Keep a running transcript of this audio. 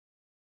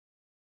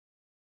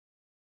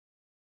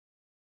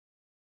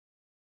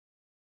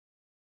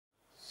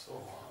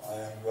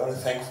very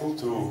thankful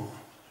to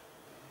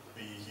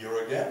be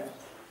here again.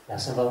 Já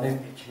jsem velmi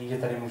vděčný, že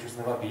tady můžu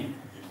znova být.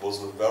 It was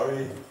a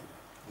very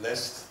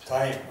blessed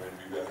time when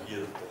we were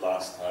here the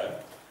last time.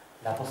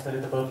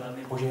 Naposledy to byl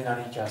velmi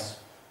požehnaný čas.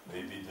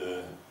 Maybe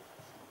the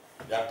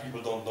young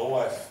people don't know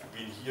I've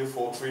been here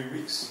for 3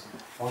 weeks.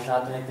 Možná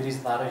to někteří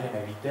z mládeže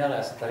nevíte, ale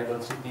já jsem tady byl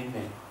 3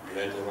 týdny.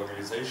 We had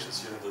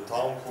organizations here in the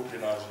town,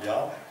 Kornelius.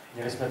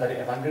 Měli jsme tady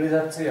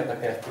evangelizaci a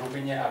také v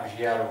Krubině a v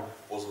Žiaru.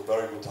 It was a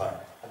very good time.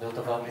 A byl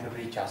to velmi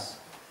dobrý čas.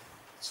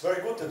 It's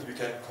very good that we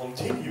can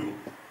continue.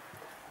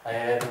 A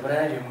je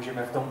dobré, že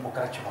můžeme v tom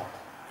pokračovat.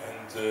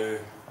 And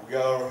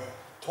we are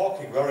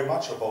talking very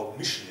much about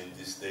mission in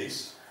these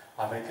days.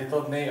 A my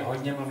tyto dny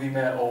hodně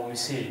mluvíme o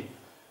misii.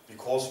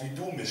 Because we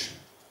do mission.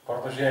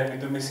 Protože my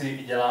tu misii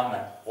i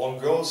děláme. One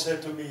girl said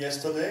to me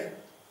yesterday.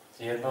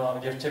 Jedno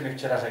děvče mi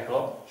včera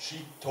řeklo.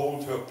 She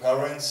told her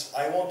parents,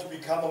 I want to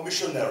become a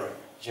missionary.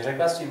 Že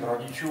řekla svým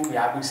rodičům,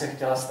 já bych se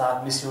chtěla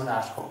stát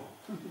misionářkou.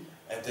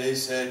 And they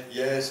said,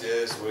 yes,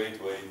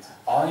 wait.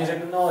 A oni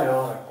řekli, no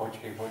jo, tak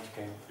počkej.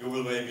 You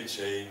will maybe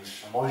change.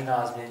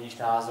 Možná změníš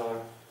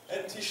názor.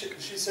 And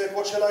she said,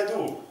 what shall I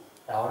do?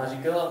 A ona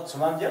říkala, co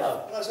mám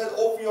dělat? And I said,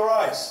 open your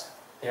eyes.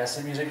 Já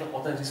jsem jí řekl,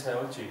 otevři své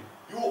oči.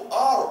 You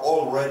are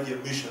already a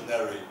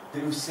missionary.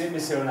 Ty už jsi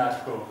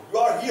misionářkou. You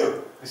are here.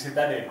 Ty jsi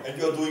tady. And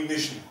you are doing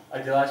mission. A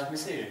děláš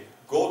misii.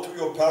 Go to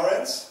your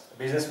parents.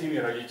 Běž za svými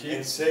rodiči.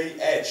 And say,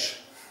 Edge.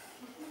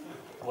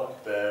 What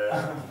the...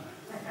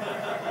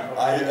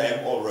 I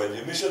am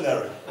already a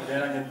missionary. Jde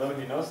na ně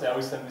dlouhý nos, já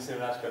už jsem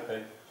misionářka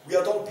teď. We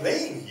are not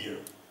playing here.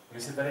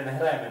 My si tady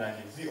nehrajeme na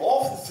nic. We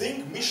often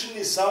think mission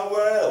is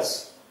somewhere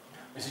else.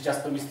 My si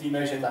často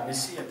myslíme, že ta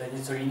misie to je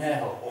něco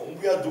jiného.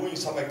 We are doing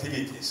some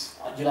activities.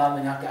 A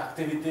děláme nějaké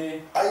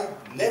aktivity. I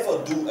never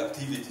do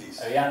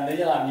activities. A já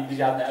nedělám nikdy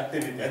žádné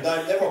aktivity. And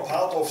I'm never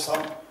part of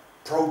some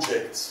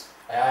projects.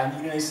 A já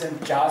nikdy nejsem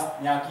část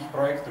nějakých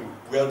projektů.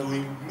 We are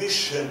doing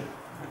mission.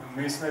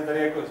 My jsme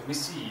tady jako s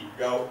misií.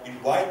 We are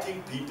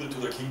inviting people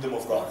to the kingdom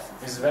of God.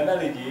 My zveme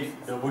lidi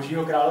do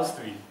Božího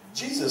království.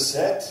 Jesus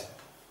said,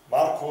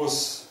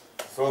 Markus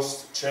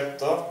 1st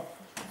chapter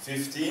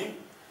 15.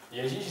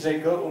 Ježíš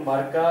řekl u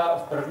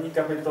Marka v 1.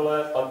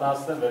 kapitole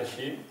 15.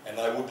 verši. And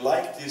I would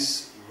like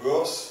this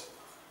verse,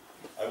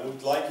 I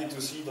would like you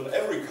to see it on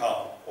every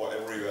car or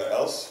everywhere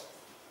else.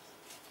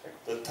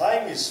 The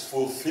time is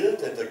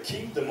fulfilled and the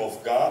kingdom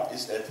of God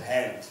is at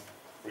hand.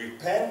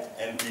 Repent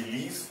and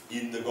believe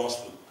in the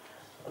gospel.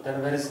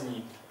 Ten verš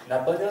zní: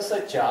 Naplnil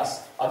se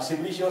čas a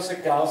přiblížilo se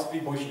království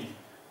Boží.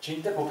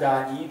 Čiňte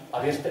pokání a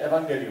věřte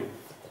evangeliu.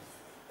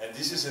 And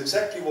this is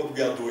exactly what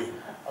we are doing.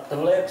 A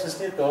tohle je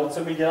přesně to, co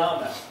my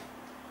děláme.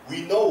 We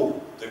know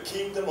the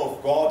kingdom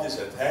of God is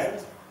at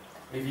hand.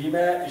 My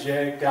víme,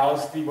 že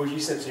království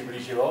Boží se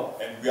přiblížilo.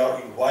 And we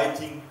are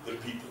inviting the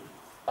people.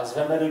 A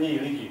zveme do něj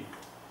lidi.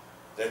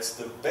 That's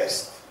the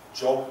best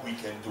job we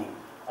can do.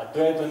 A to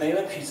je to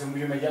nejlepší, co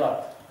můžeme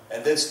dělat.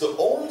 And that's the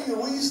only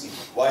reason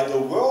why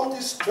the world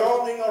is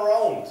turning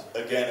around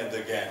again and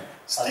again.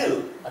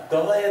 Still. A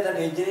tohle je ten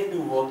jediný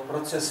důvod,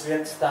 proč se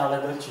svět stále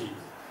točí.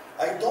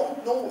 I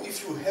don't know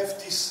if you have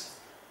this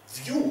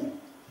view.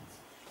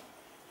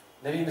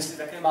 Nevím, jestli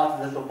také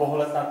máte tento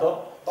pohled na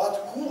to. But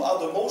who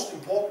are the most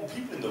important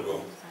people in the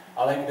world?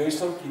 Ale kdo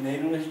jsou ti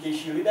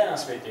nejdůležitější lidé na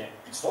světě?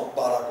 It's not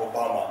Barack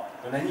Obama.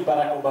 To není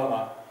Barack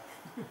Obama.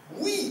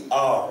 We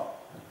are.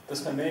 To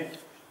jsme my.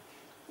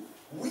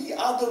 We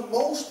are the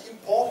most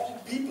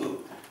important people.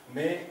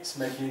 My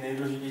jsme ti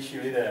nejdůležitější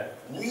lidé.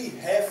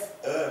 We have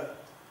a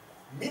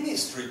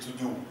ministry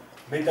to do.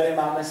 My tady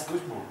máme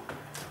službu.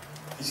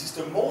 This is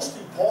the most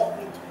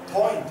important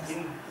point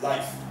in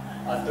life.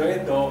 A to je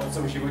to,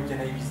 co v životě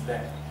nejvíc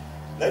jde.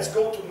 Let's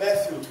go to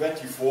Matthew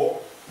 24.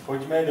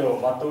 Pojďme do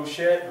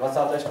Matouše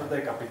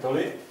 24.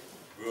 kapitoly.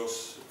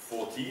 Verse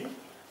 14.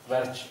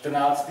 Verš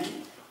 14.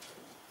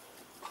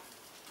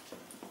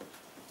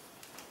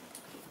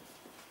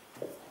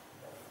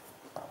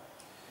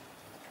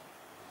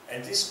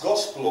 And this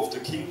gospel of the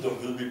kingdom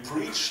will be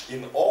preached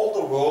in all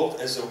the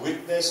world as a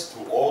witness to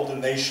all the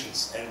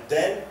nations, and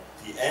then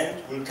the end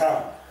will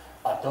come.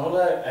 A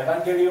tohle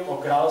evangelium o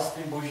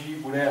království Boží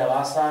bude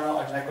hlásáno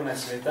až na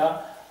konec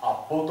světa a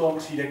potom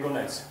přijde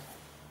konec.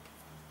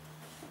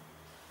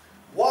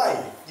 Why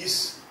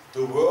is the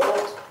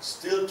world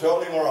still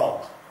turning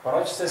around?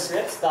 Proč se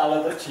svět stále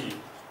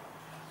točí?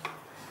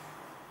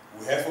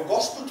 We have a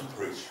gospel to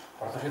preach.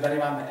 Protože tady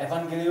máme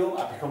evangelium,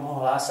 abychom ho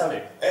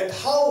hlásali. And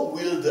how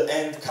will the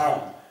end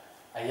come?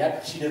 A jak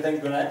přijde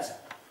ten konec?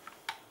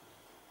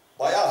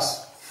 By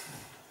us.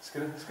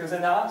 Skrze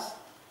nás?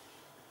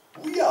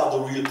 We are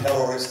the real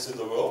terrorists in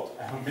the world.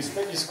 My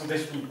jsme ti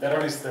skuteční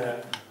teroristé.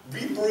 We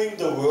bring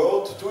the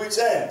world to its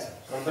end.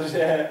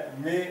 Protože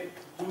my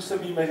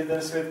působíme, že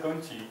ten svět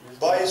končí.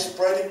 By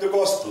spreading the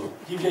gospel.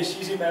 Tím, že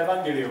šíříme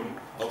evangelium.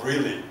 Not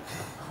really.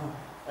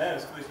 Ne,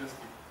 v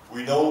skutečnosti.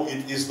 We know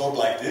it is not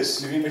like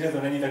this. My víme, že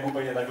to není tak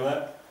úplně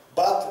takhle.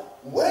 But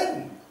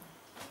when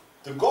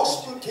the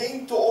gospel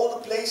came to all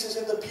the places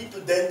and the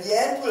people, then the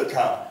end will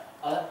come.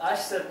 Ale až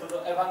se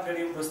toto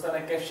evangelium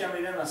dostane ke všem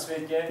lidem na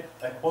světě,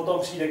 tak potom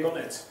přijde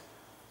konec.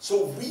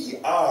 So we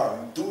are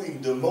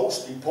doing the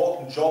most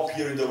important job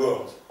here in the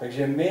world.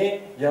 Takže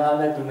my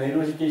děláme tu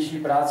nejdůležitější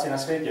práci na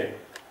světě.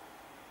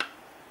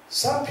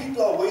 Some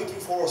people are waiting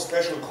for a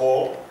special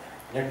call.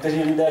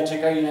 Někteří lidé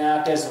čekají na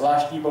nějaké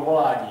zvláštní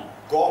povolání.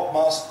 God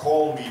must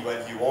call me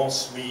when he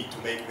wants me to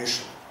make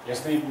mission.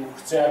 Jestli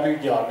Bůh chce,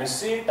 abych dělal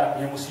misi, tak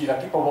mě musí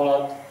taky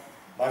povolat.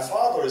 My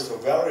father is a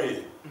very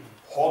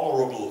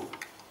honorable,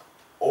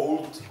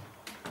 old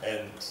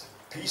and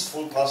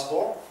peaceful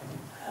pastor.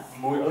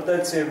 Můj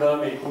otec je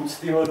velmi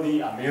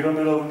úctyhodný a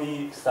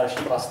mírumilovný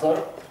starší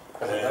pastor.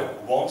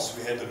 Once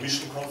we had a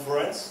mission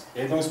conference.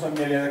 Jednou jsme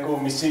měli takovou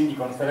misijní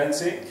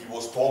konferenci. He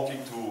was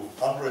talking to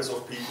hundreds of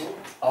people.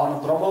 A on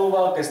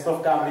promlouval ke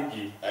stovkám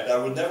lidí. And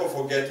I will never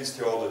forget his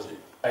theology.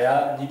 A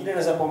já nikdy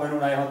nezapomenu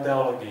na jeho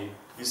teologii.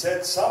 He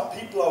said some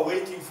people are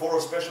waiting for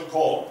a special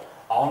call.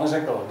 A on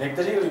řekl,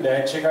 někteří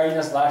lidé čekají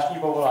na zvláštní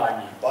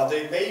povolání. But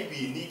they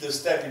maybe need a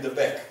step in the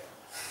back.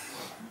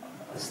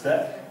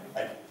 Jste?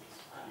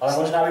 Ale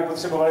možná by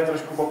potřebovali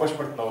trošku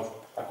popošprtnout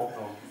a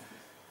kopnout.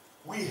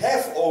 We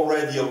have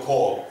already a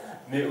call.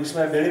 My už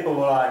jsme byli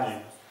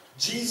povoláni.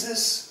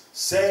 Jesus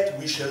said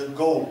we shall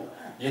go.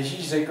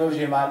 Ježíš řekl,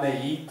 že máme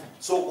jít.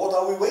 So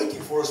what are we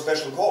waiting for a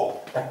special call?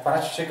 Tak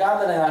proč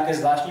čekáme na nějaké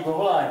zvláštní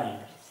povolání?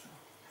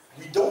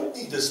 We don't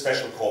need a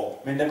special call.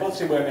 My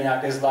nepotřebujeme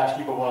nějaké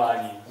zvláštní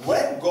povolání.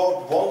 When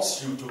God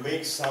wants you to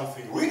make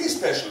something really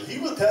special, he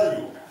will tell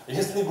you.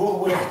 Jestli Bůh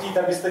bude chtít,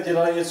 abyste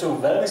dělali něco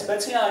velmi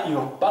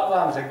speciálního, pak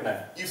vám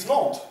řekne. If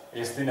not,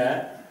 jestli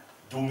ne,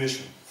 do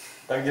mission.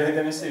 Tak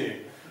dělejte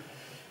misi.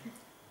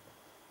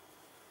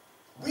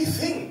 We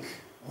think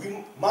we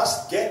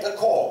must get a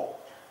call.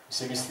 My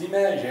si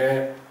myslíme,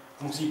 že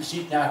musí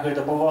přijít nějaké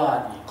to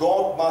povolání.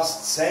 God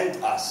must send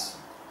us.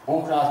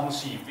 Bůh nás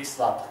musí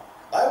vyslat.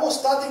 I was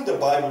studying the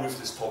Bible with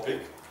this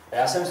topic.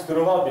 Já jsem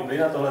studoval Bibli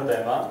na tohle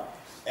téma.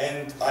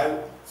 And I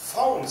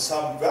found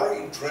some very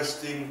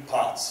interesting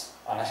parts.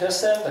 A našel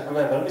jsem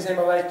takové velmi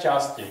zajímavé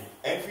části.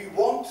 And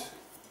we want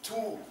to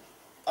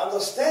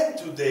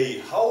understand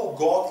today how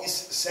God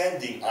is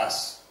sending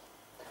us.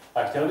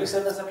 A chtěl bych se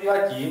dnes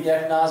zabývat tím,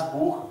 jak nás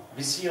Bůh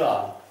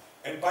vysílá.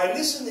 And by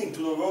listening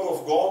to the word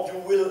of God,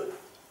 you will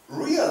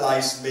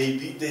realize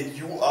maybe that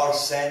you are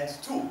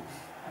sent too.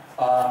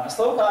 A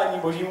naslouchání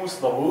Božímu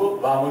slovu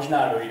vám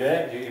možná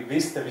dojde, že i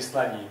vy jste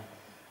vyslaní.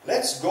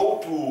 Let's go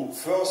to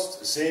 1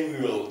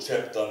 Samuel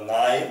chapter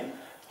 9.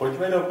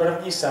 Pojďme do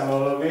 1.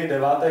 Samuelovy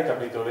 9.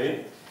 kapitoly.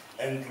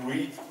 And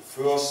read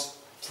verse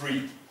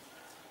 3.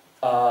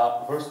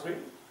 Verse 3?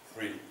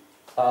 3.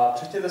 A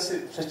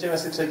přečtěme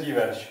si 3.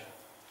 verš.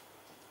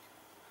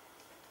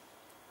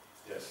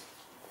 Yes.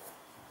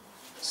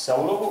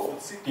 Saulovu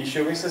otci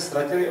Kišovi se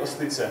ztratili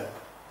oslice.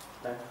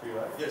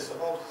 Yes,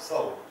 about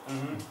Saul.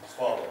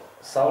 Father.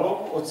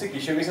 Saulovu otci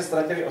Kišovi se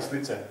ztratili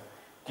oslice.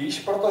 Kiš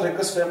proto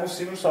řekl svému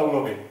synu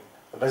Saulovi,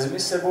 vezmi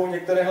s sebou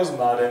některého z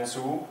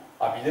mládenců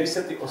a vydej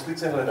se ty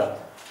oslice hledat.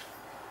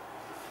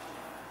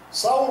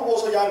 Saul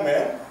was a young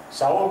man.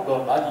 Saul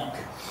byl mladík.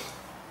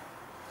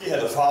 He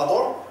had a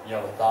father.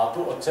 Měl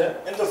tátu, otce.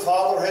 And the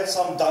father had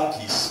some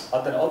donkeys. A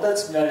ten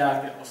otec měl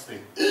nějaké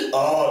osly.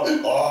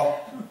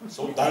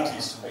 So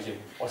donkeys. Takže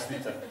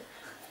oslice.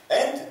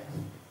 And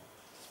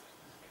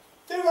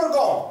they were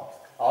gone.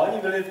 A oni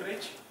byli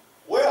pryč.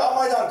 Where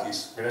are my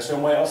donkeys? Kde jsou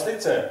moje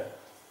oslice?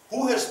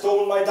 Who has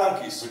stolen my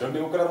donkeys? Kdo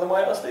mi ukradl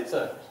moje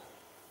oslice?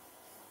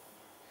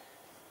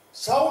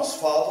 Saul's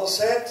father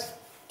said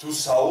to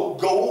Saul,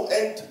 go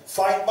and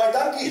find my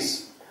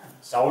donkeys.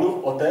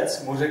 Saulův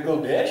otec mu řekl,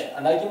 běž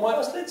a najdi moje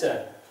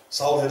oslice.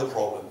 Saul had a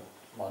problem.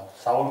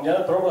 Saul měl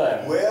problém.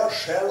 Where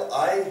shall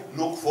I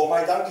look for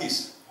my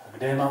donkeys?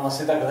 Kde je mám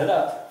asi tak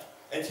hledat?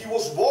 And he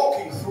was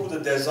walking through the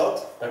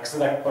desert. Tak se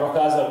tak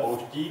procházel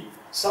pouští.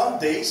 Some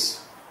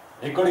days.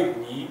 Několik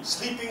dní.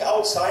 Sleeping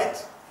outside.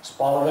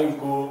 Spal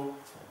venku.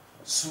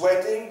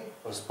 Sweating.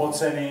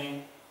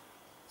 Spocený.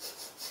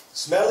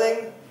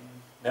 Smelling.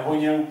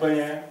 Nevoněl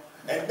úplně.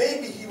 And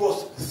maybe he was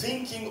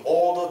thinking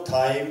all the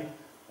time,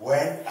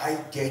 when I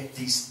get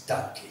these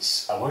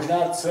donkeys. A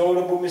možná celou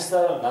dobu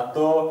myslel na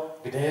to,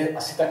 kde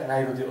asi tak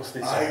najdu ty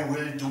oslice. I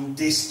will do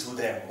this to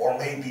them, or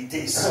maybe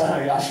this.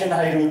 Až je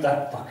najdu, tak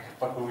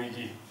pak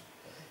uvidí.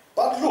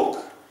 But look,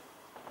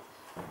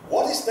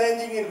 what is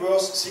standing in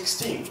verse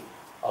 16?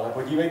 Ale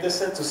podívejte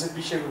se, co se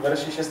píše v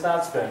verši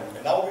 16.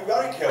 And now be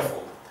very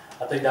careful.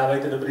 A teď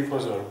dávejte dobrý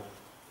pozor.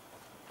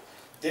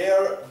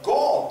 There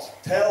God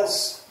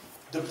tells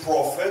the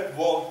prophet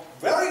one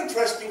very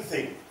interesting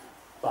thing.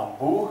 Pan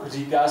Bůh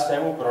říká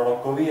svému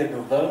prorokovi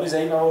jednu velmi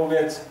zajímavou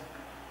věc.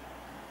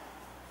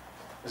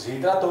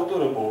 Zítra touto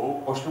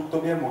dobou pošlu k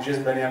tobě muže z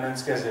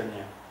Benjaminské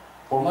země.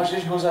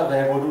 Pomažeš ho za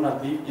vévodu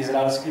nad mým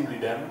izraelským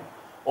lidem,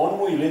 on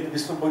můj lid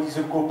vysvobodí z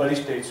rukou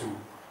Pelištejců.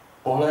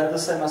 Pohlédl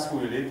jsem na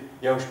svůj lid,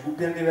 jehož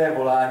úpěnlivé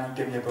volání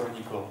ke mně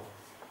proniklo.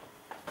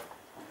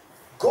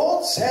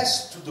 God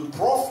says to the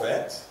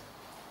prophet,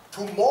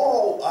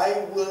 tomorrow I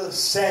will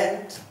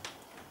send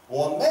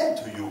one man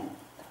to you.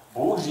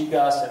 Bůh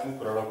říká svému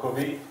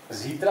prorokovi,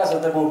 zítra za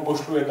tebou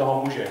pošlu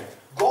jednoho muže.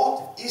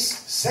 God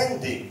is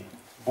sending.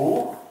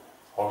 Bůh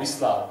ho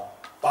vyslal.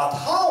 But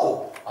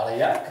how? Ale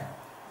jak?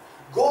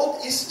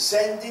 God is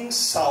sending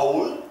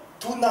Saul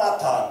to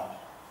Nathan,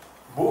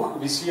 Bůh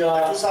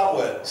vysílá to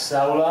Samuel.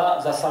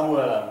 Saula za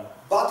Samuelem.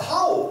 But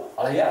how?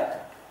 Ale jak?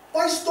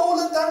 By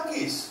stolen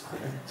donkeys.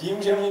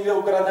 Tím, že mu někdo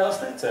ukradne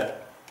ostřice.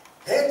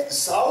 Had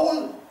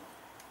Saul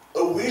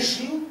a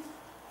vision?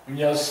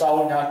 Měl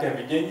Saul nějaké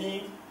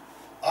vidění?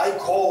 I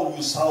call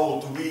you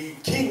Saul to be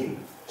king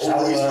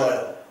over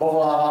Israel.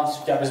 Povolávám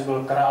si tě, abys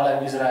byl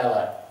králem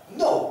Izraele.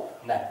 No.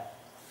 Ne.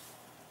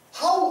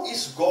 How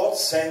is God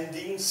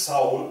sending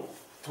Saul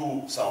to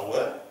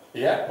Samuel?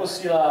 Jak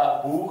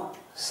posílá Bůh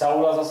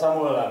Saula za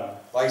Samuelem?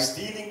 By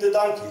stealing the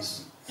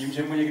donkeys. Tím,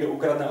 že mu někdo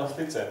ukradne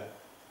ostřice.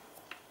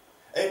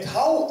 And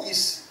how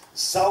is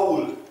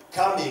Saul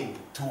coming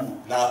to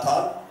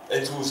Nathan,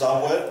 to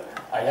Samuel?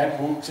 A jak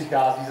Bůh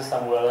přichází za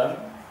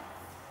Samuelem?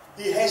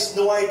 He has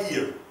no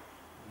idea.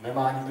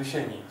 Nemá ani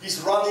tušení.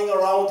 He's running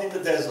around in the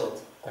desert.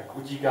 Tak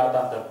utíká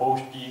tam do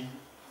pouští.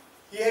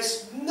 He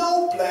has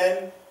no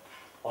plan.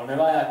 On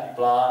nemá nějaký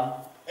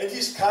plán. And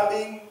he's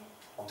coming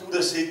to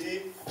the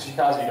city.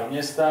 Přichází do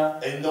města.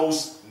 And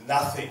knows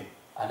nothing.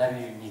 A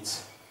neví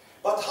nic.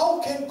 But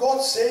how can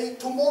God say,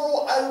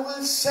 tomorrow I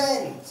will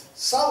send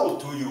Saul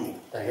to you?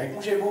 Tak jak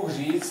může Bůh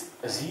říct,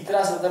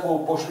 zítra za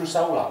tebou pošlu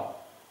Saula?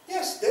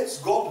 Yes, that's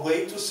God's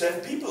way to send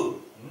people.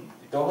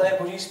 Tohle je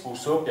Boží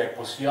způsob, jak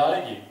posílá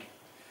lidi.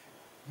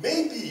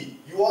 Maybe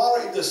you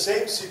are in the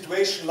same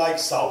situation like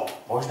Saul.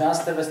 Možná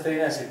jste ve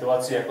stejné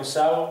situaci jako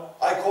Saul.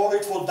 I call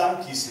it for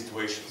donkey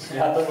situations.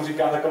 Já tomu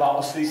říkám taková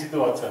ostrý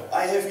situace.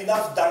 I have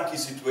enough donkey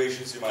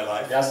situations in my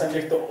life. Já jsem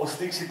těchto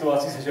ostrých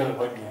situací zažil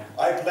hodně.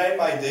 I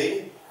plan my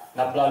day.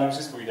 Naplánuju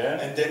si svůj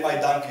den. And then my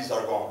donkeys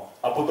are gone.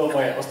 A potom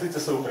moje ostrice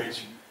jsou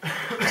pryč.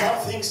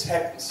 Some things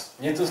happens.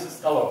 Něco se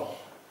stalo.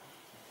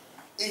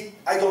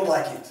 I don't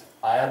like it.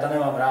 A já to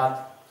nemám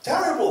rád.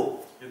 Terrible.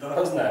 Je to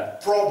hrozné.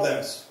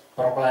 Problems.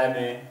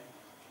 Problémy.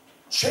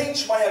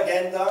 Change my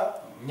agenda.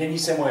 Mění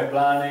se moje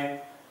plány.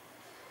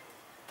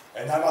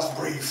 And I must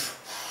breathe.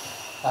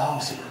 A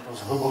musím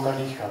zhluboka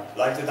dýchat.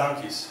 Like the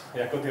donkeys.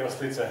 Jako ty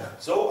ostrice.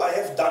 So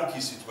I have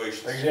donkey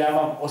situations. Takže já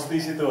mám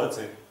ostrý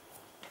situaci.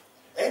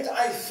 And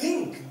I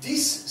think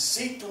this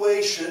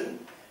situation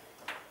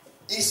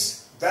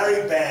is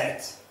very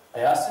bad. A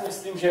já si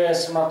myslím, že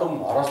jsem na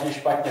tom hrozně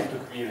špatně v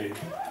tu chvíli.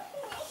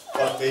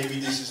 But maybe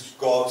this is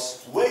God's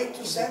way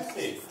to send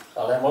me.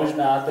 Ale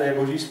možná to je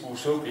Boží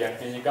způsob,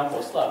 jak mě někam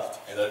poslat.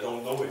 And I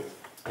don't know it.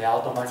 Já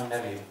o tom ani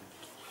nevím.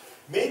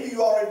 Maybe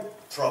you are in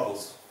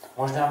troubles.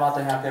 Možná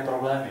máte nějaké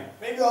problémy.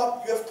 Maybe you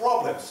have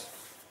problems.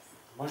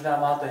 Možná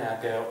máte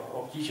nějaké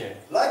obtíže.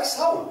 Like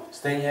Saul.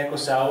 Stejně jako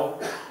Saul.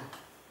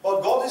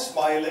 But God is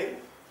smiling.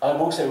 Ale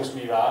Bůh se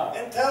usmívá.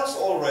 And tells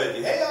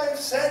already, hey, I have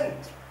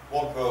sent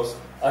one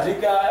person. A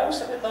říká, já už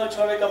jsem jednoho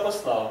člověka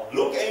poslal.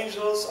 Look,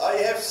 angels,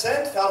 I have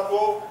sent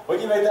Ferko.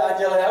 Podívejte,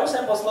 anděle, já už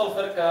jsem poslal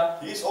Ferka.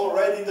 He is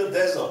already in the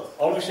desert.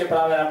 On už je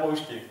právě na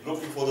poušti.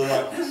 Looking for the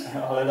donkeys.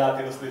 Hledá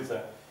ty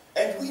ostlice.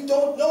 And we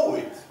don't know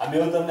it. A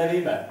my o tom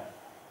nevíme.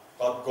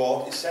 But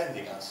God is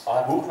sending us.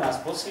 Ale Bůh nás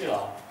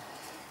posílá.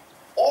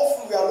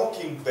 Often we are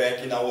looking back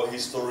in our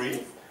history.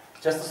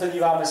 Často se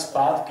díváme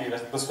zpátky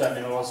do své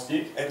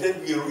minulosti. And then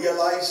we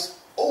realize,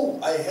 oh,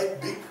 I had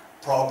big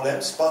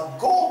problems, but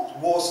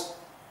God was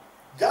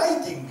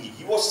guiding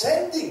me. He was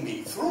sending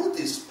me through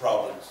these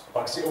problems.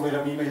 Pak si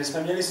uvědomíme, že jsme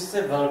měli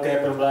sice velké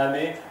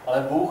problémy,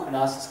 ale Bůh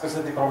nás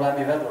skrze ty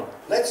problémy vedl.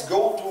 Let's go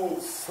to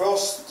 1.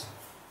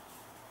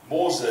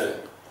 Mose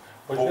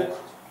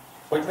book.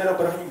 Pojďme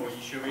do 1.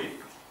 Mojžíšovi.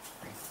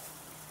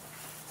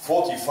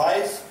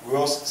 45,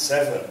 verse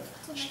 7.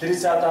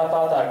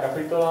 45.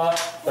 kapitola,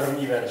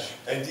 1. verš.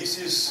 And this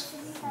is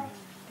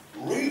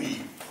really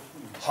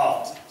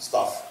hard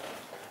stuff.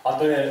 A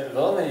to je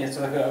velmi něco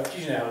takového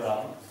obtížného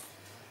tam.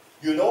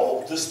 You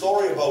know the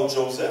story about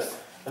Joseph?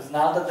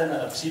 Znáte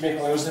ten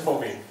příběh o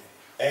Josefovi.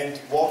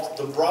 And what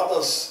the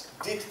brothers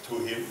did to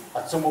him.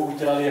 A co mu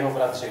udělali jeho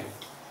bratři.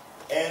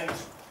 And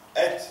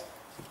at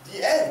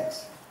the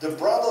end, the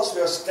brothers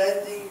were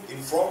standing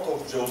in front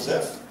of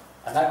Joseph.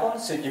 A na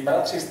konci ti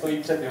bratři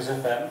stojí před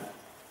Josefem.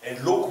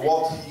 And look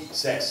what he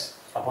says.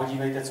 A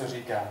podívejte, co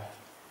říká.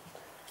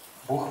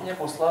 Bůh mě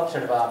poslal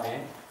před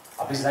vámi,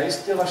 aby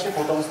zajistil vaše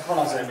potomstvo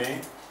na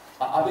zemi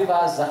a aby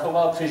vás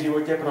zachoval při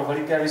životě pro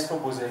veliké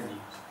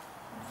vysvobození.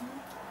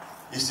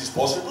 Is this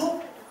possible?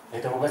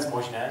 Je to vůbec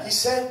možné? He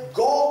said,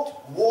 God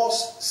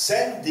was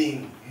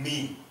sending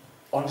me.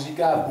 On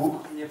říká,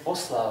 Bůh mě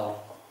poslal.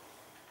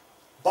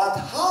 But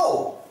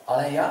how?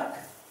 Ale jak?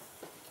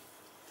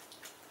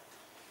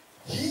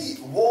 He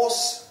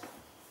was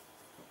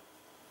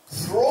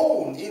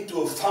thrown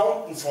into a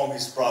fountain from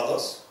his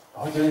brothers.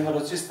 Hodili ho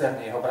do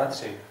cisterny, jeho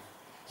bratři.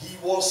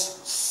 He was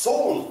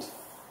sold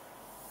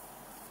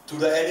to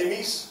the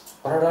enemies.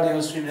 Prodali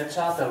ho svým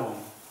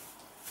nepřátelům.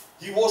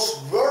 He was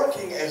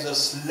working as a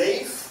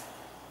slave.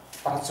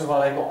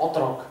 Pracoval jako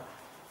otrok.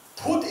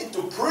 Put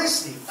into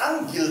prison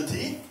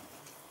unguilty.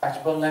 Ač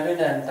byl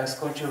nevinen, tak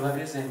skončil ve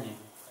vězení.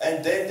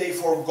 And then they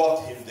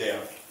forgot him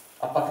there.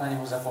 A pak na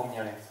něho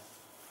zapomněli.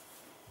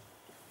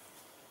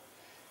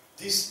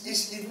 This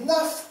is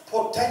enough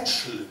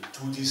potential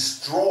to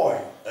destroy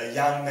a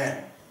young man.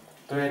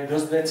 To je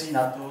dost věcí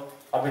na to,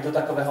 aby to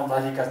takového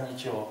mladíka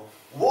zničilo.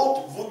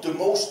 What would the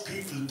most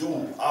people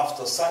do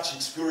after such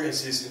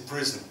experiences in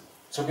prison?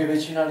 Co by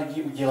většina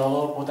lidí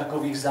udělalo po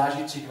takových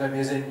zážitcích ve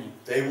vězení?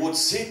 They would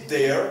sit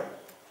there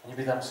Oni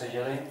by tam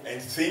seděli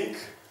and think,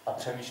 a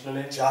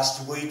přemýšleli, just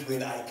wait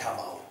when I come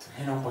out.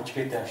 jenom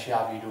počkejte, až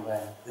já vyjdu ven.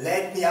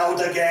 Let me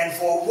out again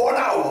for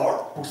 1 hour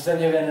Pusťte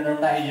mě ven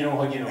jenom na jedinou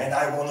hodinu. and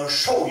I want to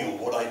show you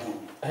what I do.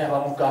 A já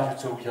vám ukážu,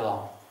 co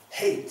udělám.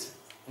 Hate.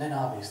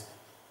 Nenávist.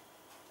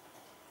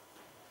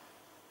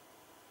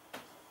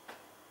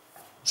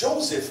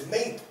 Joseph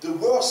made the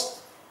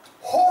worst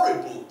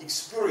horrible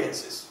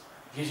experiences.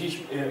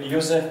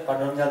 Josef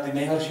měl ty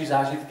nejhorší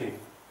zážitky,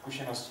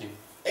 zkušenosti.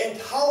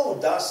 And how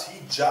does he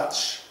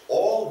judge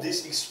all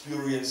these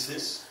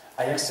experiences?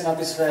 A jak se na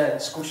ty své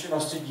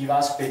zkušenosti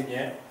dívá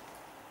zpětně?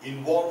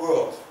 In one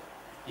word.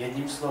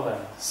 Jedním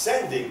slovem.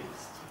 Sending.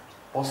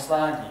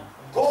 Poslání.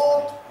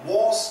 God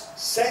was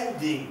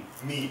sending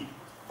me.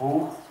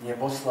 Bůh mě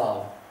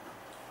poslal.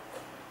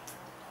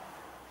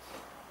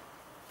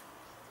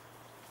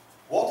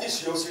 What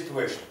is your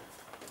situation?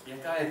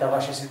 Jaká je ta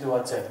vaše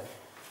situace?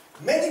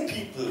 Many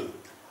people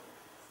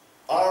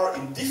are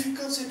in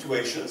difficult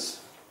situations.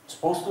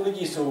 Spoustu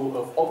lidí jsou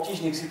v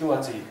obtížných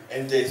situacích.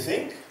 And they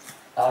think,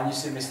 a oni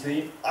si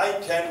myslí, I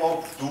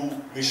cannot do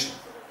mission.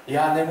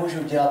 Já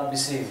nemůžu dělat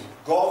misi.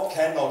 God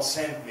cannot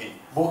send me.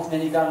 Bůh mě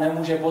nikam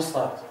nemůže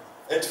poslat.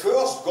 At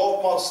first,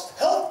 God must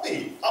help me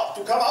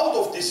to come out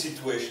of this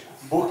situation.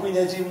 Bůh mi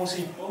nejdřív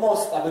musí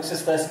pomoct, abych se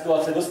z té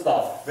situace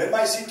dostal.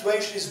 When my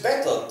situation is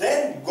better,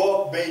 then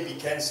God maybe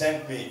can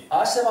send me. A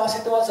až se má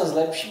situace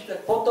zlepší, tak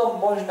potom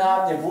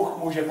možná mě Bůh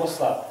může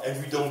poslat. And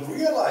we don't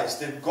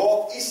realize that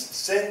God is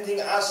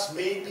sending us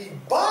maybe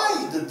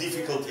by the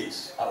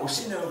difficulties. A už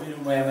si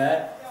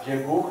neuvědomujeme, že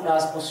Bůh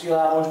nás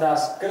posílá možná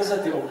skrze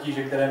ty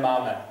obtíže, které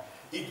máme.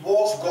 It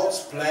was God's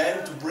plan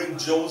to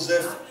bring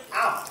Joseph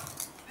up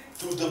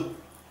to the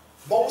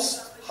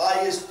most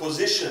highest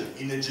position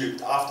in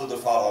Egypt after the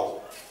Pharaoh.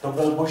 To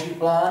byl Boží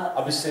plán,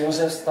 aby se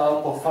Josef stal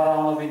po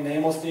faraonovi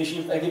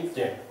nejmocnějším v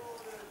Egyptě.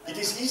 It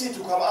is easy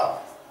to come up.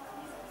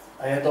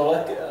 A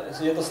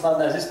je to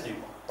snadné zjistit.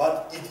 But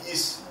it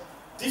is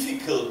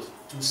difficult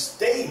to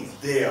stay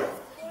there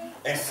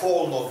and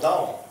fall not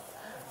down.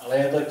 Ale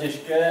je to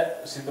těžké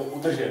si to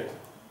udržet.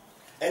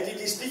 And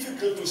it is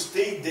difficult to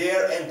stay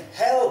there and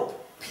help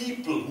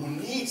people who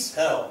needs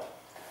help.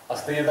 A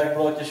stejně tak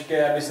bylo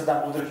těžké, aby se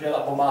tam udržel a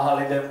pomáhal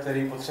lidem,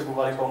 kteří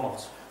potřebovali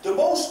pomoc. The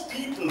most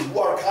people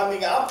who are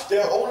coming up, they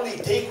only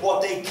take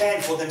what they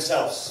can for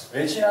themselves.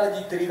 Většina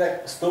lidí, kteří tak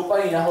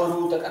stoupají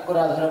nahoru, tak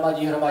akorát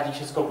hromadí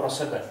všechno pro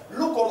sebe.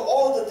 Look on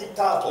all the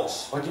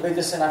dictators.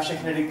 Podívejte se na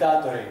všechny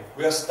diktátory.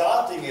 We are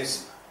starting as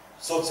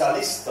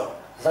socialists.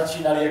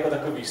 Začínali jako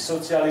takový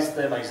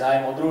socialisté, mají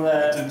zájem o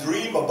druhé. The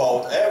dream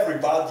about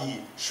everybody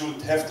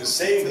should have the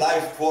same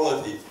life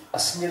quality. A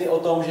snili o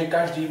tom, že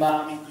každý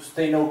má mít tu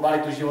stejnou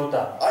kvalitu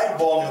života. I'm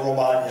born in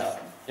Romania.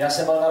 Já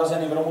jsem byl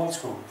narozený v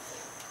Rumunsku.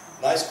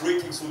 Nice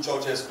greetings to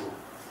Ceausescu.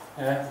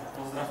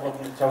 Pozdrav od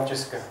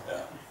Ceausescu.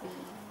 Yeah.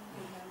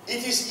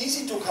 It is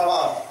easy to come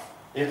up.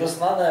 Je to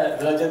snadné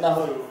vyletět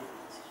nahoru.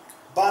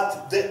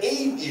 But the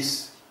aim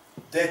is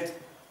that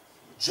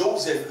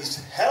Joseph is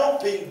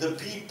helping the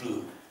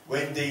people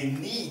when they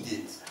need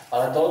it.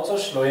 Ale to, co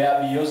šlo, je,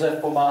 aby Josef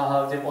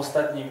pomáhal těm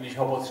ostatním, když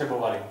ho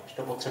potřebovali, když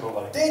to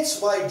potřebovali.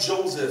 That's why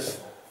Joseph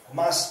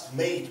must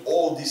make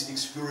all these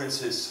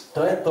experiences.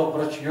 To je to,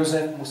 proč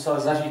Josef musel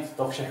zažít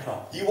to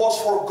všechno. He was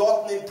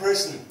forgotten in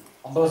prison.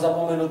 On byl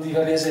zapomenutý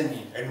ve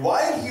vězení. And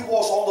while he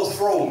was on the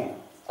throne,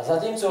 A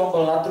zatímco on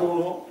byl na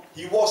trůnu,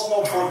 he was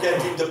not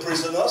forgetting the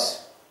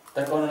prisoners.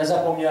 tak on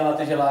nezapomněl na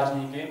ty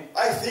žalářníky.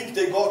 I think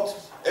they got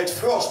at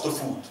first the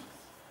food.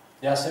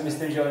 Já si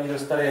myslím, že oni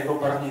dostali jako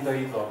první to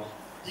jídlo.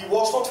 He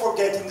was not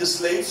forgetting the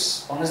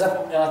slaves. On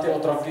nezapomněl na ty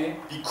otroky,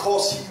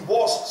 Because he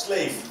was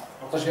slave.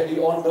 protože i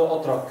on byl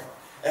otrok.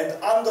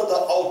 And under the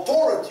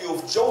authority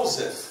of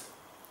Joseph,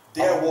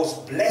 there was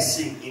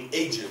blessing in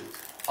Egypt.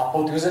 A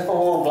pod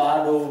Josefovou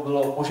vládou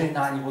bylo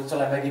požehnání po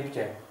celém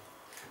Egyptě.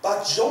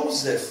 But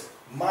Joseph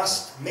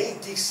must make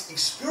these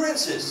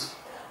experiences.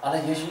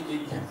 Ale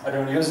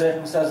Josef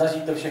musel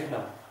zažít to všechno.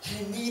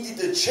 He needed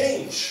a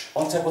change.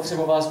 On se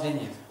potřeboval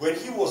změnit. When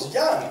he was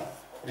young,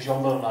 Když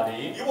on byl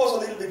mladý, he was a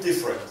little bit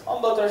different.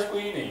 on byl trošku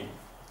jiný.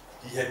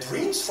 He had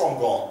dreams from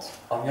God.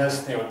 On měl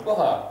sny od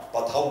Boha.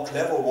 But how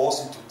clever was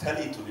he to tell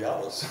it to the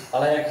others?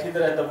 Ale jak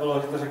chytré to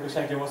bylo, že to řekl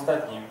všem těm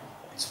ostatním.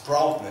 It's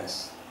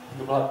proudness.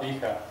 To byla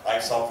pýcha. I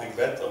have something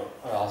better.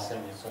 Já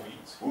jsem něco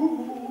víc.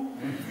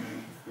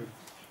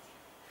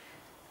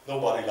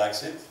 Nobody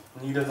likes it.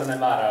 Nikdo to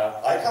nemá rád.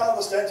 I can't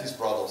understand his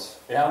brothers.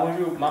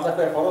 Mám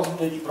takové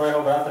porozumění pro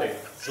jeho bratry.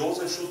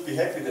 Joseph should be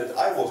happy that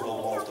I was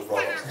not one of the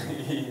brothers.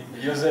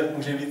 Josef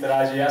může být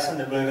rád, že já jsem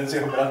nebyl jeden z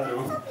jeho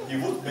bratrů. He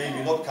would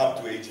maybe not come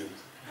to Egypt.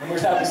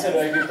 Možná by se do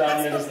Egypta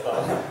ani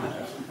nedostal.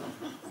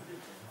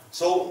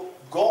 So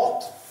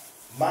God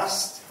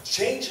must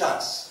change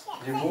us.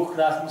 Že Bůh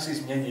nás musí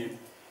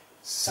změnit.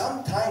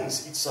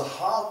 sometimes it's a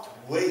hard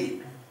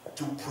way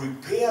to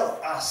prepare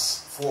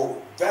us for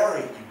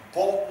very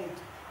important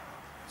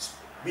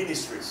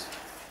ministries.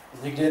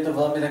 Někdy je to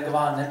velmi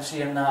taková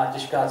nepříjemná a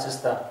těžká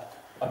cesta,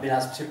 aby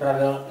nás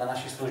připravil na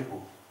naši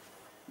službu.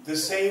 The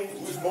same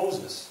with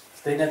Moses.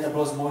 Stejné to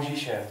bylo s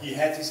Mojžíšem. He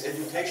had his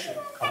education.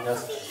 On měl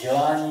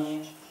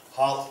vzdělání,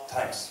 Hard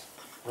times.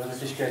 byly to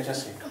těžké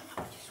časy.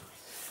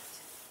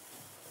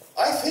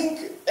 I think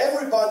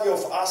everybody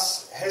of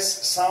us has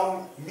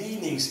some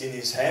meanings in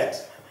his head.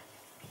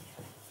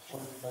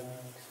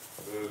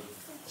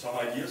 Some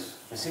ideas.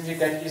 Myslím, že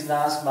každý z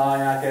nás má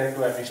nějaké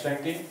takové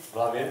myšlenky v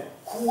hlavě.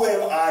 Who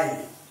am I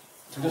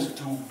to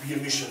be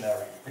a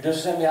missionary? Kdo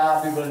jsem já,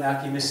 aby byl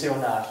nějaký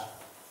misionář?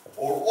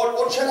 Or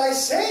what shall I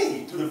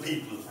say to the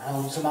people?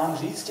 No, co mám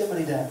říct těm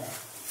lidem?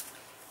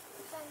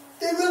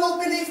 They will not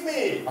believe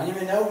me. Oni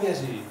mi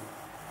neuvěří.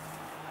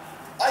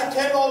 I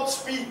cannot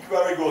speak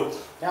very good.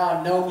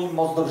 Já neumím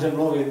moc dobře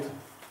mluvit.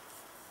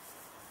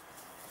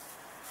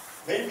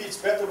 Maybe it's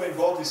better when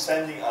God is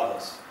sending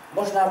others.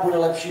 Možná bude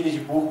lepší, když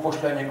Bůh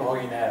pošle někoho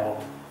jiného.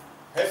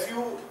 Have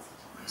you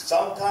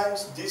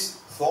sometimes these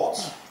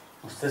thoughts?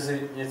 Už jste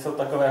si něco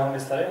takového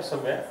mysleli o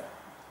sobě?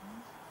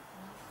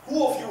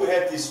 Who of you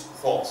had these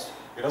thoughts?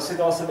 Kdo si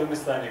to o sebe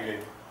myslel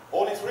někdy?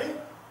 Only three?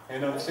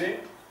 Jenom 3?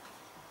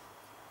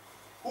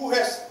 Who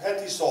has had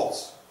these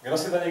thoughts? Kdo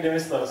si to někdy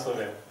myslel o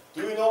sobě?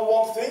 Do you know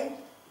one thing?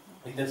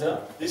 Víte co?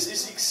 This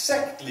is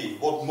exactly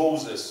what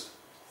Moses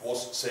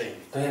was saying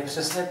To je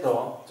přesně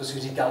to, co si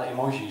říkal i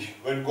Mojžíš,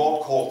 when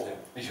God called him.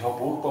 když ho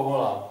Bůh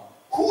povolal.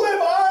 Who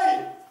am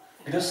I?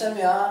 Kdo jsem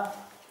já?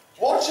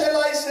 What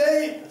shall I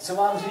say? Co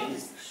mám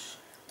říct?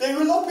 They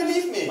will not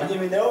believe me. Oni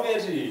mi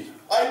neuvěří.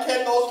 I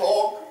cannot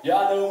talk.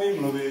 Já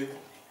neumím mluvit.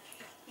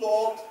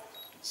 Lord,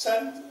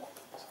 send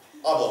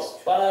others.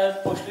 Pane,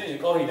 pošli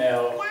někoho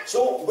jiného.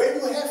 So when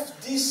you have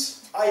these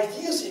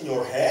ideas in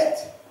your head,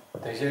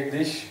 Takže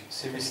když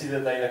si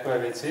myslíte tady takové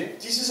věci,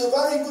 this is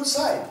a very good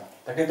sign.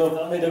 tak je to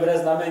velmi dobré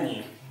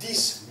znamení.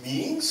 This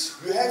means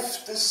you have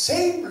the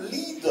same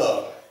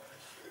leader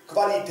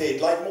quality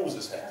like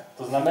Moses had.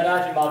 To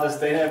znamená, že máte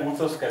stejné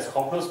vůdcovské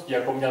schopnosti,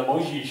 jako měl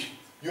Mojžíš.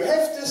 You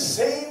have the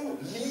same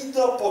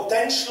leader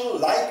potential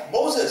like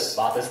Moses.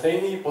 Máte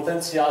stejný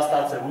potenciál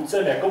stát se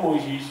vůdcem jako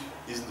Mojžíš.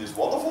 Isn't this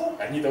wonderful?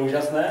 Není to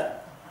úžasné?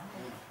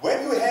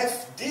 When you have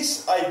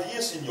these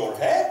ideas in your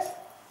head,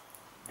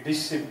 Když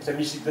si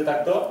přemýšlíte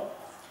takto,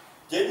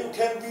 then you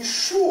can be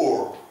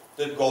sure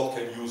that God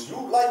can use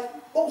you like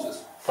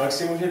Moses. pak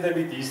si můžete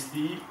být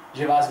jistý,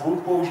 že vás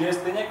Bůh použije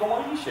stejně jako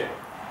Mojžíše.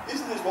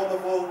 Isn't this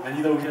wonderful?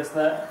 Není to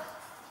úžasné?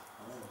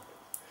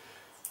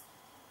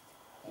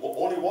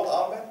 Only one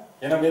amen?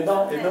 Jenom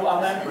jednou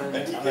amen. And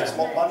he gets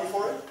more money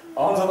for it? A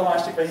on za to má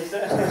ještě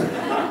peníze?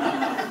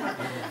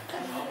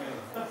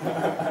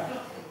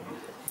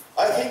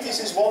 I think this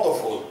is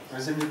wonderful.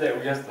 Myslím, že to je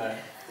úžasné.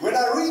 When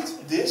I read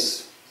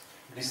this,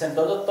 Když jsem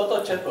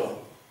toto četl,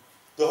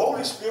 the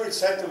Holy Spirit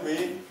said to me,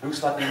 Duch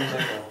svatý mi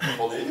řekl,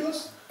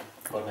 Kornelius,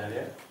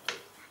 Kornelie,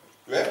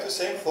 you have the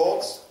same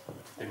thoughts.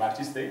 ty máš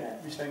ty stejné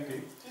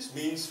myšlenky. This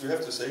means you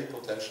have the same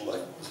potential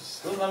like Moses.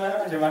 To znamená,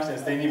 že máš ten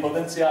stejný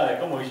potenciál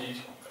jako Mojžíš.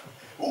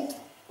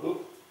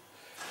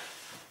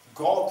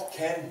 God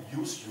can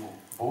use you.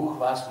 Bůh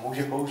vás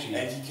může použít.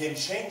 And he can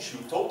change you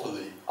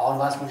totally. A on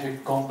vás může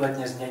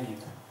kompletně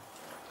změnit.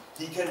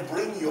 He can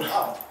bring you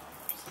up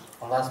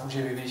On vás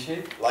může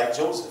vyvýšit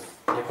like Joseph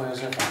jako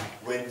Josefa,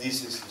 when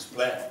this is his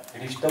plan.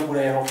 když to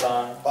bude jeho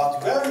plán.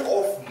 But very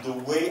often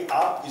the way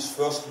up is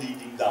first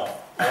leading down.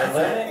 Ale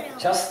velmi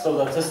často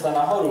ta cesta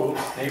nahoru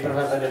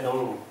nejprve vede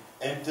dolů.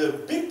 And the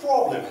big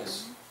problem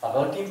is A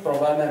velkým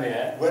problémem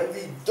je, when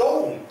we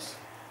don't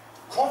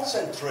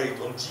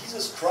concentrate on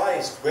Jesus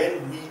Christ when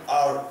we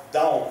are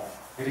down.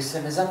 když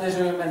se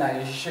nezaměřujeme na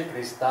Ježíše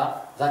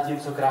Krista,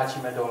 zatímco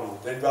kráčíme dolů.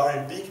 Then we are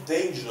in big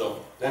danger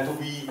that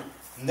we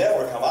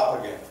never come up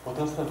again.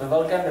 Potom jsme ve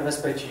velkém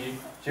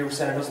nebezpečí, že už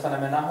se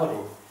nedostaneme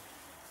nahoru.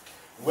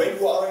 When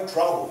you are in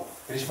trouble.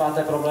 Když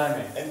máte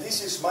problémy. And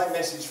this is my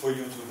message for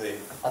you today.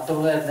 A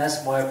tohle je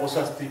dnes moje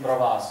poselství pro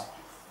vás.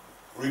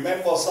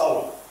 Remember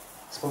Saul.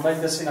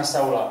 Vzpomeňte si na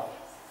Saula.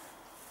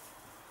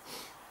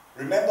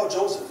 Remember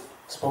Joseph.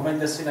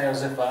 Vzpomeňte si na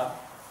Josefa.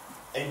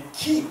 And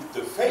keep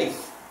the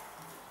faith.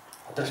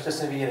 A držte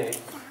se víry.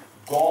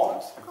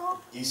 God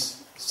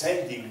is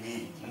sending me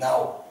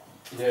now.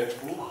 Že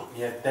Bůh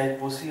mě teď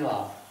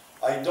posílá.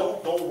 I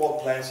don't know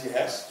what plans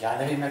he has, Já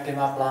nevím, jaké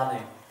má plány.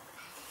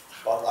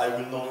 but I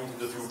will know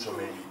it in the future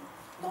maybe.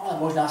 No ale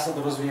možná se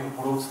to dozvím v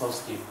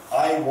budoucnosti.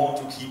 I want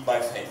to keep my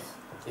faith.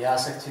 Já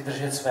se chci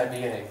držet své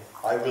víry.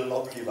 I will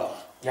not give up.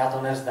 Já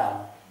to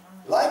nevzdám.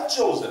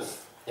 Like Joseph,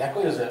 Jako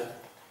Josef.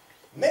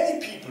 many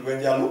people when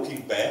they are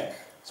looking back,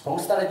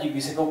 Spousta lidí,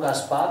 když se kouká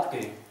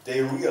zpátky,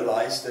 they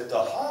realize that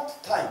the hard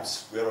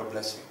times were a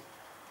blessing.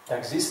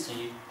 tak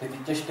zjistí, že ty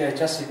těžké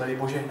časy byly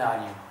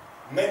požehnáním.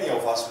 Many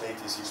of us made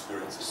these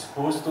experiences.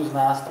 Spoustu z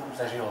nás to už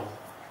zažilo.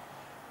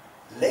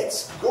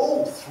 Let's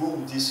go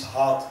through these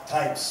hard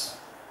times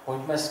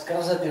Pojďme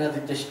skrze tyhle ty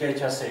těžké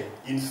časy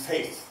in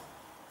faith.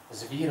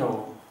 s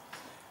vírou.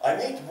 I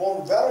made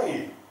one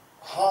very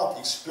hard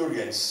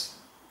experience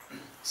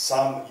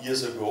some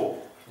years ago.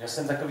 Měl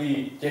jsem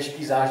takový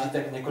těžký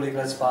zážitek několik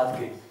let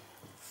zpátky.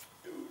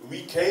 We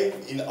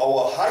came in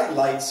our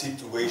highlight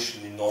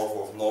situation in north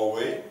of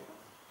Norway.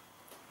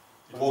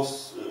 It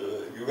was,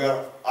 we were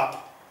up,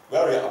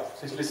 very up.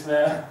 Přišli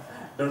jsme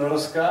do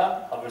Norska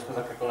a byli jsme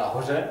tak jako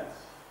nahoře.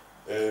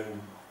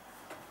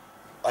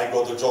 I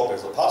got a job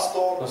as a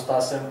pastor.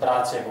 Dostal jsem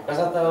práci jako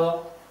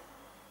kazatel.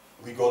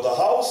 We got a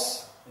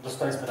house.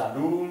 Dostali jsme tam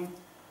dům.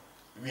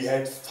 We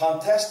had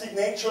fantastic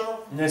nature.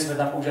 Měli jsme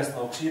tam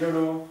úžasnou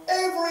přírodu.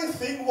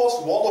 Everything was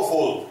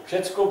wonderful.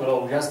 Všecko bylo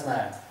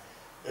úžasné.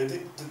 The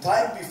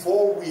time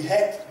before we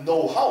had no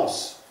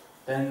house.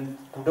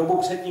 Tu dobu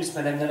předtím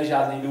jsme neměli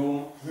žádný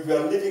dům. We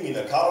were living in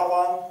a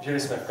caravan. Žili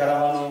jsme v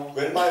karavanu.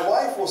 When my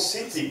wife was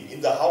sitting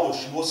in the house,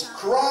 she was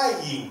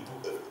crying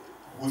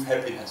with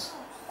happiness.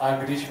 A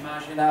když má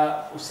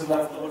žena usedla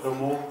do toho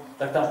domu,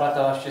 tak tam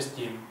plakala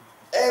štěstím.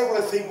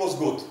 Everything was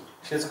good.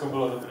 Všecko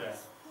bylo dobré.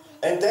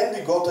 And then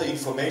we got the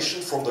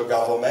information from the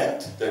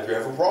government that we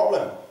have a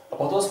problem. A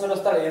potom jsme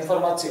dostali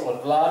informaci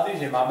od vlády,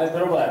 že máme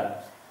problém.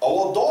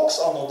 Our dogs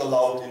are not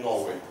allowed in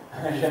Norway.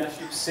 Že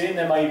naši psi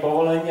nemají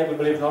povolení, aby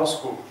byli v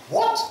Norsku.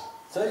 What?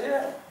 Cože?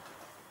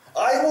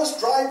 I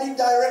was driving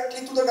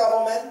directly to the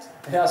government.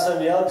 Já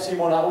jsem jel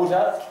přímo na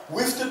úřad.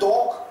 With the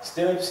dog. S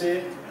těmi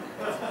psy.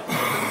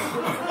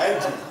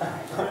 And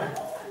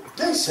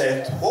they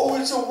said, oh,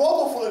 it's a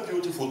wonderful and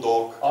beautiful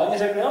dog. A oni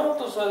řekli, no,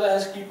 to je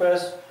hezký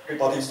pes.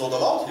 But it's not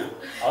allowed here.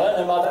 Ale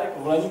nemá tady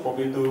povolení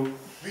pobytu.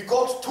 We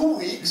got 2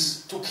 weeks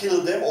to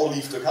kill them or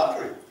leave the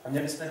country. A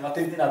měli jsme 2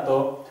 týdny na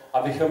to,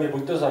 abychom je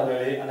buď to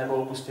zabili, anebo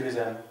opustili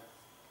zem.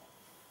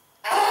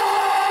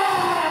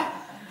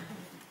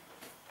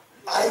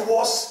 I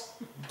was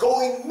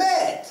going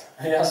mad.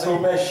 Já jsem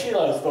úplně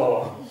šílel z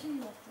toho.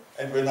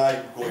 And when I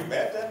going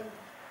mad, then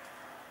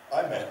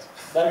I'm mad.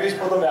 Tak když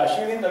potom já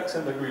šílím, tak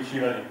jsem takový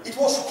šílený.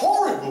 It was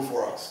horrible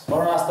for us.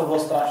 Pro nás to bylo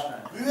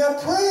strašné. We were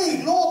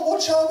praying, Lord,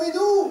 what shall we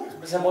do?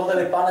 My jsme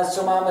modlili, Pane,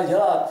 co máme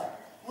dělat?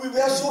 We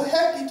were so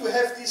happy to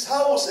have this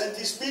house and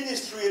this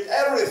ministry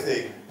and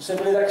everything. My jsme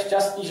byli tak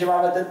šťastní, že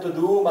máme tento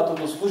dům a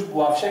tuto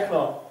službu a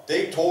všechno.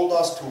 They told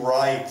us to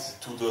write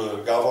to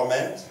the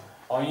government.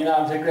 A oni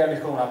nám řekli,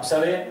 abychom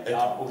napsali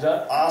na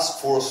úřad. Ask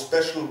for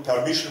special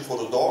permission for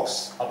the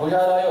dogs. A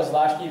požádali o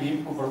zvláštní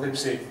výjimku pro ty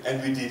psy.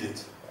 And we did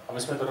it. A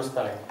my jsme to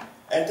dostali.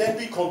 And then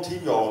we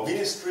continue our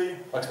ministry.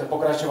 Pak jsme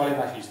pokračovali v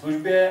naší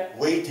službě.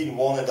 Waiting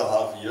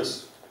 1.5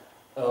 years.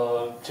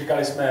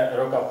 Čekali jsme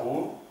rok a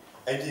půl.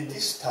 And in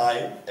this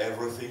time,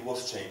 everything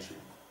was changing.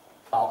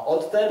 A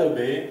od té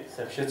doby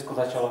se všechno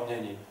začalo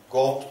měnit.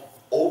 God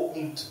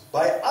opened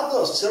by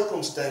other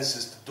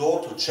circumstances the door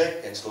to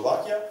Czech and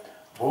Slovakia.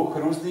 Bůh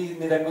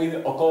různými takovými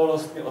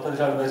okolnostmi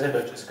otevřel dveře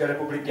do České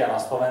republiky a na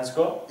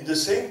Slovensko. In the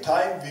same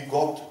time, we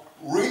got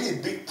really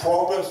big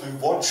problems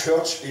with one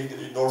church in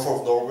north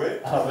of Norway.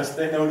 A ve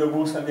stejnou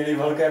dobu jsme měli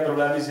velké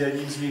problémy s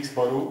jedním z mých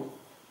sborů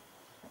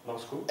v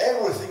Norsku.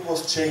 Everything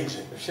was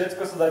changing.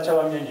 Všechno se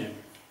začalo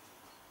měnit.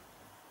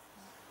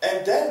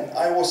 And then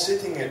I was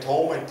sitting at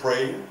home and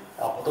praying.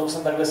 A potom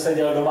jsem takhle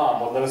seděl doma a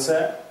modlil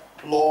se.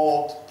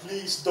 Lord,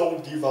 please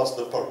don't give us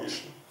the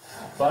permission.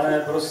 Pane,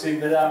 prosím,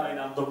 nedáme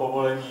nám to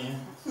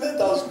povolení.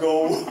 Let us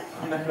go.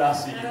 Nech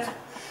nás jít.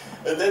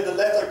 And then the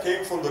letter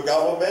came from the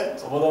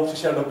government. A potom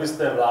přišel dopis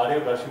té vlády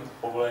o dalším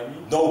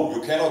povolení. No,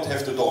 you cannot have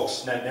the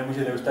dogs. Ne,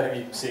 nemůžete už tady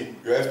mít psy.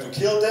 You have to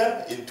kill them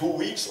in 2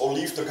 weeks or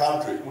leave the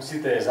country.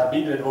 Musíte je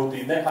zabít ve 2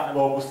 týdnech a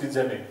nebo opustit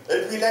zemi.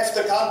 And we left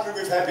the country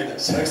with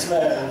happiness. Tak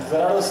jsme z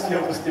radostí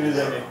opustili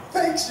zemi.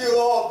 Thanks you,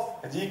 Lord.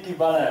 Díky,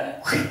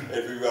 Pane.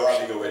 And we were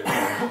running away.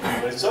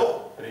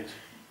 So,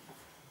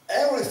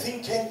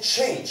 everything can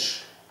change.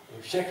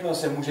 Všechno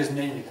se může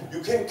změnit.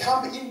 You can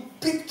come in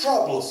big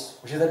troubles.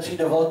 Můžete přijít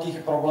do velkých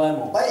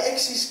problémů. My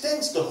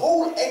existence, the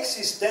whole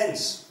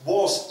existence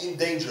was in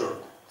danger.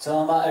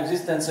 Celá má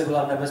existence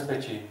byla v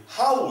nebezpečí.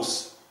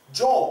 House,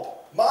 job,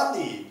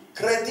 money,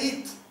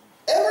 credit,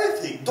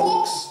 everything.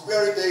 Dogs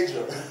were in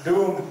danger.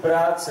 Dům,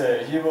 práce,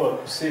 život,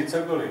 psy,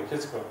 cokoliv,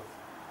 všecko.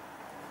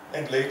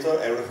 And later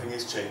everything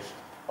is changed.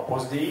 A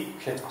později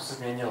všechno se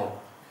změnilo.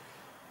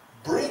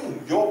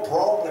 Bring your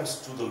problems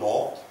to the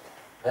Lord.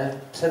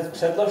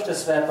 Předložte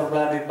své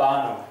problémy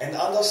Pánu.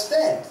 And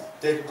understand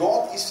that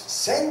God is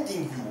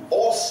sending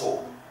you also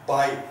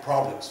by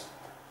problems.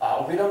 A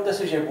uvědomte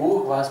si, že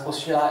Bůh vás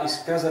posílá i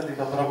skrze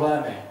tyto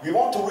problémy. We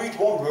want to read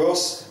one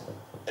verse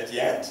at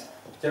the end.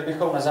 Chtěl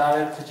bychom na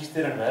závěr přečíst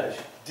jeden verš.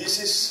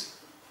 This is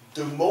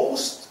the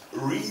most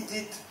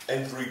read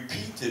and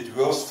repeated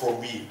verse for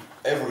me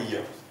every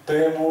year. To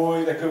je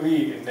můj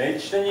takový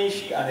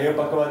nejčtenější a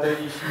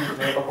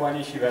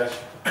nejopakovanější verš.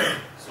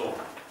 So,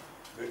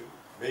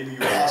 maybe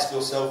you ask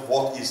yourself,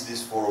 what is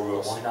this for a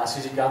verse? Možná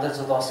si říkáte,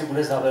 co to asi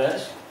bude za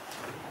verš?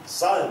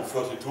 Psalm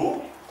 32.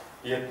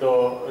 Je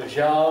to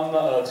Žálm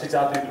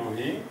 32.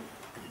 I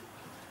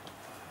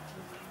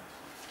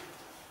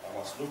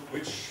must look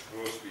which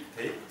verse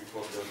we take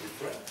because they're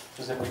different.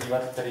 Chci se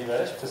podívat, který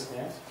verš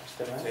přesně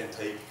čteme. You can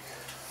take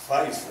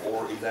 5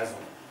 or 11.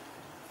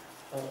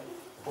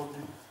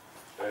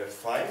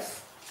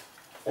 5.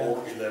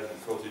 4:11,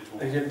 42.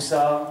 Takže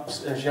psal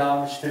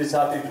žálm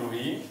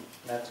 42.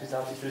 Ne, 30.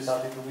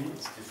 42.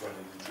 It's different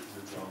in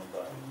the German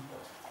Bible.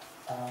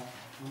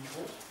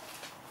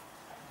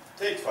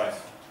 Take 5.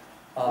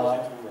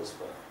 42 verse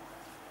 5.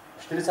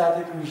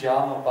 42.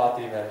 žálm,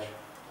 5. verš.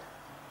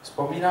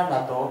 Vzpomínám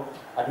na to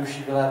a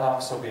duši vylévám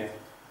v sobě.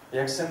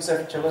 Jak jsem se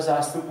v čele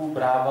zástupů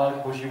brával k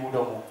Božímu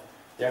domu.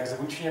 Jak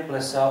zvučně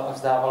plesal a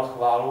vzdával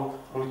chválu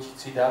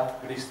hlučící dav,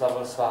 když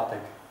slavil svátek.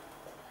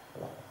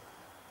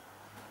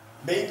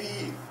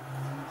 Maybe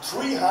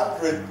 300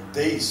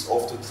 days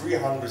of the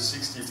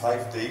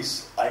 365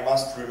 days I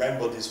must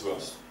remember this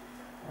verse.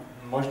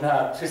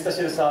 Možná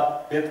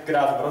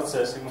 365krát v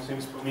roce si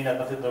musím vzpomínat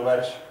na tento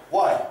verš.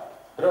 Why?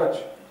 Proč?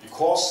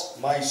 Because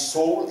my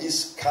soul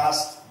is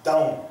cast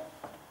down.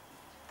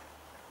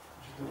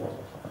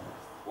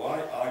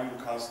 Why are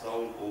you cast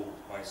down, oh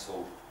my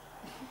soul?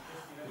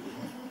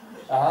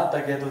 Aha,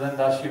 tak je to ten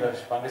další verš.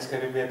 V anglické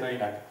Bibli je to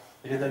jinak.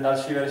 Takže ten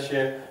další verš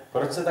je: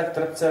 proč se tak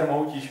trpce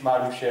rmoutíš, má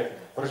duše?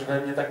 Proč ve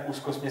mně tak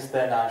úzkostně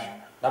sténáš?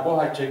 Na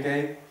Boha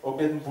čekej,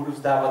 opět mu budu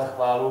vzdávat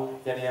chválu,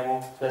 jen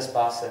jemu tvé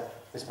spáse.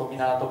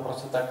 Vzpomíná na to, proč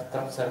se tak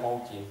trpce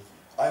rmoutí.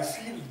 I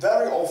feel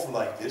very often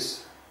like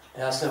this.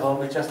 Já se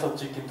velmi často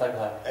cítím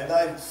takhle. And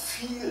I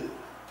feel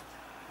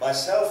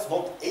myself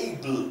not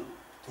able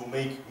to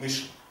make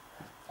mission.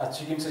 A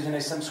cítím se, že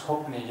nejsem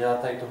schopný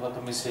dělat tady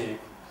tuhletu misi.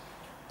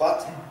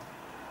 But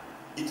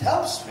it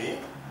helps me,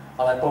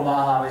 ale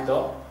pomáhá mi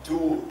to, to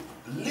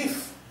live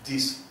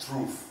this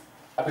truth.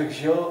 Abych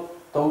žil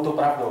touto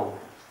pravdou.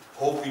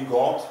 Hope in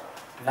God.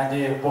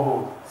 Naděje v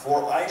Bohu.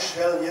 For I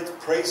shall yet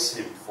praise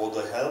him for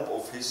the help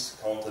of his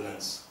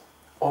countenance.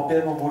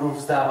 Opět mu budu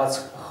vzdávat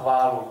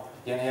chválu,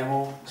 jen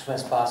jemu své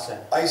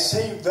spáse. I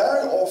say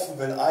very often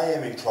when I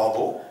am in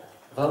trouble,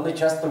 velmi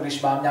často,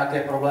 když mám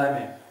nějaké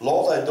problémy,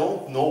 Lord, I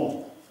don't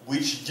know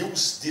which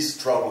use this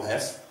trouble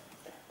has.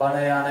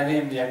 Pane, já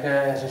nevím,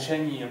 jaké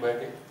řešení, nebo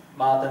jaké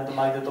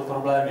mají tento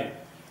problémy.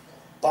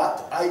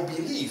 But I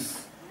believe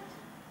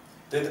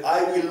that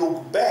I will look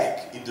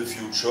back in the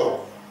future.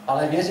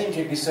 Ale věřím,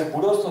 že když se v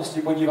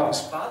budoucnosti podívám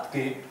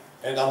zpátky,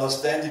 and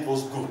understand it was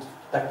good.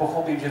 Tak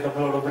pochopím, že to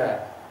bylo dobré.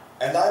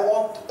 And I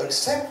want to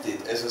accept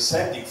it as a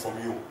sending from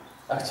you.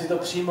 A chci to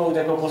přijmout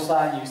jako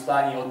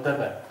vyslání od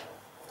tebe.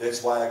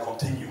 That's why I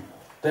continue.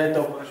 To je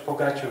to, proč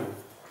pokračuju.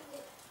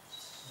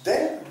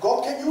 Then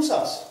God can use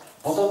us.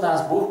 Potom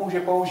nás Bůh může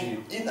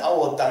použít. In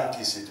our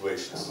donkey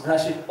situations. V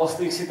našich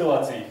oslých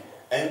situacích.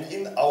 And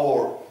in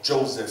our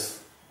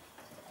Joseph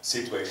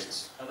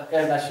situations. A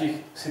také v našich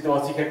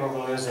situacích, jako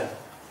byl Josef.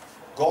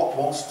 God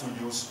wants to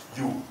use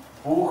you.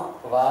 Bůh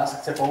vás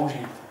chce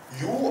použít.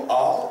 You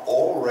are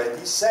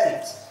already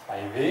sent. A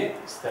i vy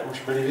jste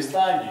už byli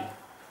vysláni.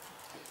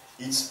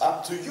 It's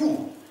up to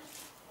you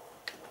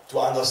to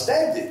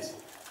understand it.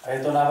 A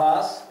je to na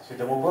vás, že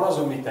tomu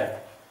porozumíte.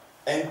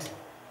 And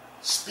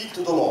speak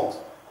to the Lord.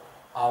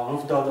 A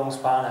mluvte o tom s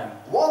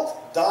Pánem. What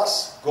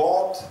does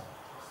God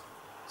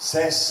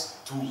says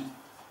to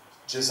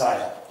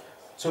Josiah?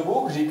 Co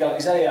Bůh říkal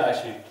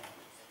Izajáši?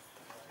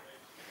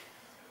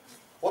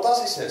 What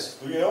does he says?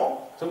 Do you know?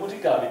 Co mu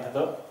říkal, víte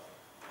to?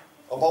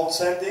 About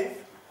sending?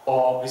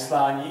 O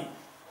vyslání?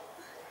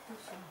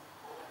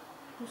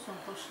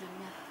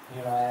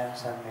 Here I am,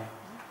 send me.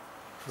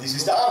 This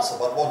is the answer,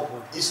 but what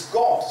is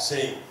God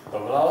saying? To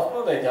byla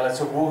odpověď, ale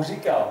co Bůh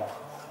říkal?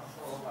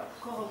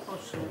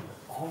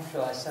 Whom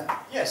shall I send?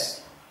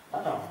 Yes.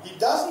 Ano. He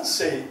doesn't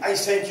say, I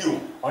send you.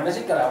 On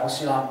neříká, já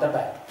posílám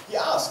tebe. He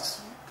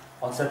asks.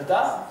 On se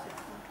ptá.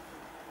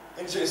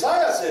 And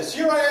Isaiah says,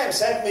 here I am,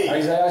 send me. A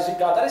Izajáš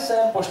říká, tady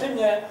jsem, pošli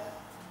mě.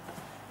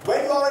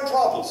 When you are in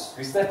troubles,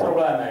 Vy jste v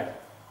problémech.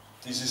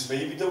 this is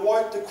maybe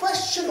the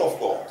question of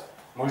God.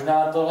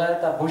 Možná tohle je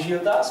ta boží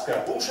otázka.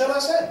 Whom shall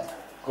I send?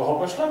 Koho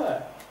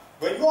pošleme?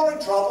 When you are in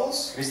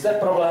troubles, Vy jste v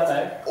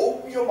problémech.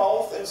 open your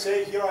mouth and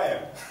say, here I am.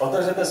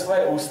 Otevřete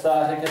svoje ústa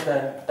a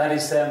řekněte, tady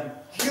jsem.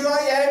 Here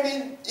I am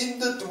in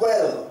the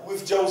well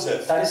with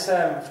Joseph. Tady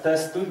jsem v té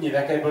studni, v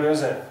jaké byl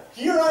Josef.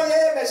 Here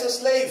I am as a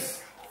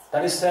slave.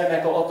 Tady jsem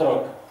jako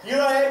otrok.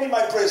 Here I am in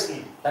my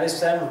prison. Tady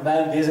jsem v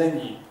mém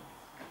vězení.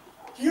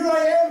 Here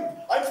I am.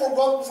 I'm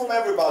forgotten from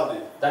everybody.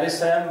 Tady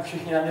jsem,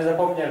 všichni na mě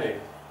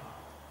zapomněli.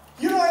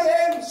 Here I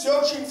am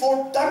searching for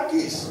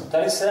donkeys.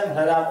 Tady jsem,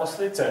 hledám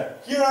oslice.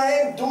 Here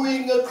I am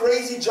doing a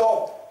crazy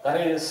job.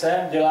 Tady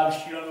jsem, dělám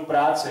šílenou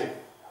práci.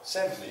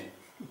 Send me.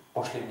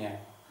 Pošli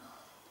mě.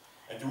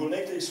 And you will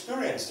make the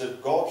experience that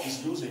God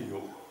is using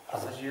you. A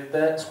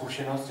zažijete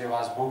zkušenost, že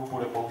vás Bůh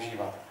bude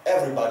používat.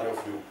 Everybody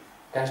of you.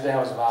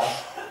 Každého z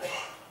vás.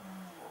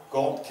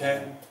 God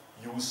can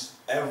use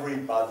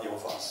everybody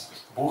of us.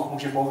 Bůh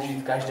může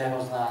použít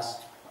každého z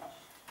nás.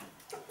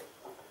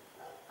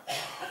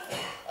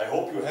 I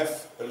hope you have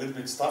a little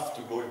bit stuff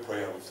to go in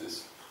prayer with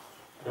this.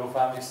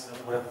 Doufám, že se za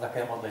to budete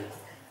také modlit.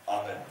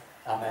 Amen.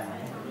 Amen.